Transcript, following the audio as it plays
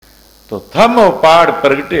ਤੋ ਥਮੋ ਪਾੜ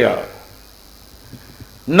ਪ੍ਰਗਟਿਆ।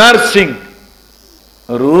 ਨਰ ਸਿੰਘ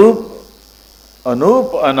ਰੂਪ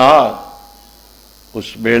ਅਨੂਪ ਅਨਾਦ।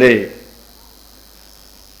 ਉਸ ਵੇਲੇ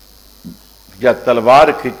ਜਦ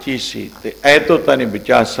ਤਲਵਾਰ ਖਿੱਚੀ ਸੀ ਤੇ ਐ ਤੋਂ ਤਾਂ ਨਹੀਂ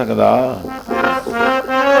ਬਚਾ ਸਕਦਾ।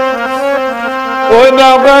 ਉਹ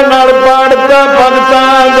ਨੌਕਾ ਨਾਲ ਪਾੜਦਾ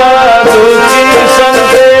ਭਗਤਾਂ ਦਾ ਦੋਖੀ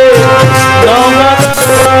ਸੰਤੇ। ਨੌਕਾ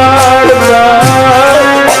ਨਾਲ ਪਾੜਦਾ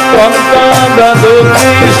ਭਗਤਾਂ ਦਾ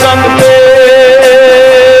ਦੋਖੀ ਸੰਤੇ।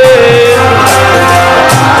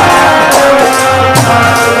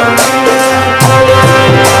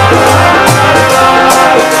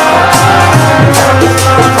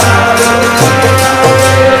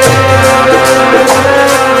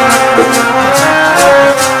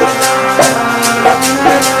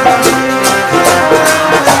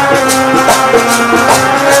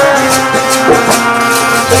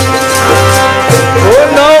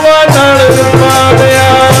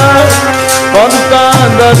 ਭਗਤਾਂ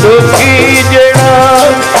ਦਾ ਦੁਖੀ ਜੇ